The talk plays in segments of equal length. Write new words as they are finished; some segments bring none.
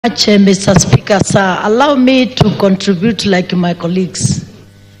Mr. Speaker, sir, allow me to contribute like my colleagues.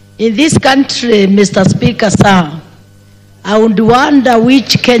 In this country, Mr. Speaker, sir, I would wonder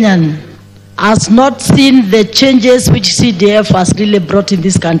which Kenyan has not seen the changes which CDF has really brought in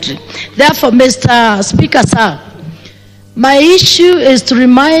this country. Therefore, Mr. Speaker, sir, my issue is to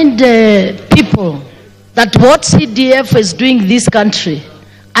remind people that what CDF is doing in this country,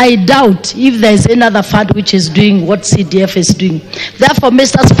 I doubt if there is another fund which is doing what CDF is doing. Therefore,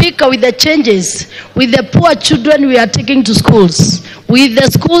 Mr. Speaker, with the changes, with the poor children we are taking to schools, with the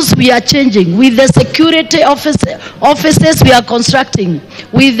schools we are changing, with the security offices we are constructing,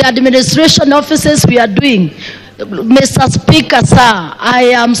 with the administration offices we are doing, Mr. Speaker, sir,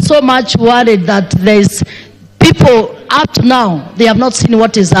 I am so much worried that there is people up to now, they have not seen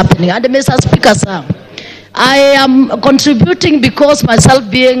what is happening. And Mr. Speaker, sir, I am contributing because myself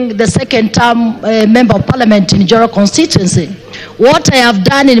being the second term member of parliament in Joro constituency. What I have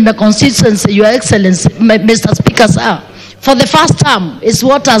done in my constituency, Your Excellency, Mr. Speaker, sir, for the first term is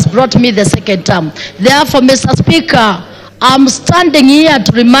what has brought me the second term. Therefore, Mr. Speaker, I'm standing here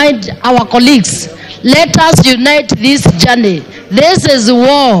to remind our colleagues, let us unite this journey. This is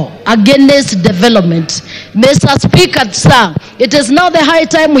war against development. Mr. Speaker, sir, it is now the high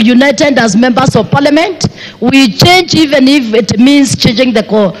time we united as members of parliament. We change even if it means changing the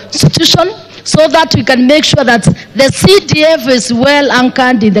constitution so that we can make sure that the CDF is well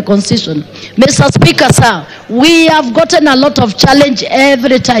anchored in the constitution. Mr. Speaker, sir, we have gotten a lot of challenge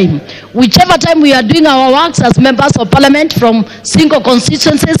every time. Whichever time we are doing our works as members of parliament from single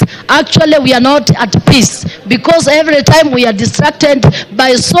constituencies, actually we are not at peace because every time we are distracted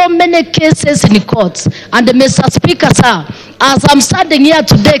by so many cases in courts. And Mr. Speaker, sir, as I'm standing here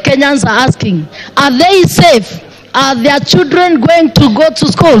today, Kenyans are asking, are they safe? Are their children going to go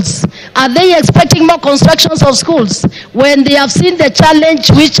to schools? Are they expecting more constructions of schools when they have seen the challenge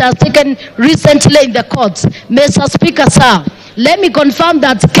which has taken recently in the courts? Mr. Speaker, sir, let me confirm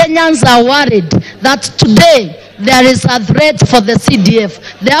that Kenyans are worried that today there is a threat for the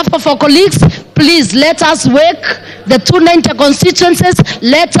CDF. Therefore, for colleagues, please let us wake the 290 constituencies.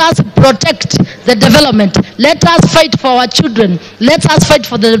 Let us protect the development. Let us fight for our children. Let us fight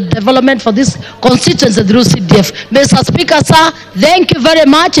for the development for this constituency through CDF. Mr. Speaker, sir, thank you very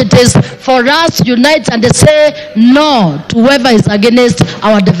much. It is for us to unite and say no to whoever is against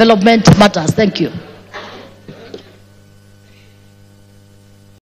our development matters. Thank you.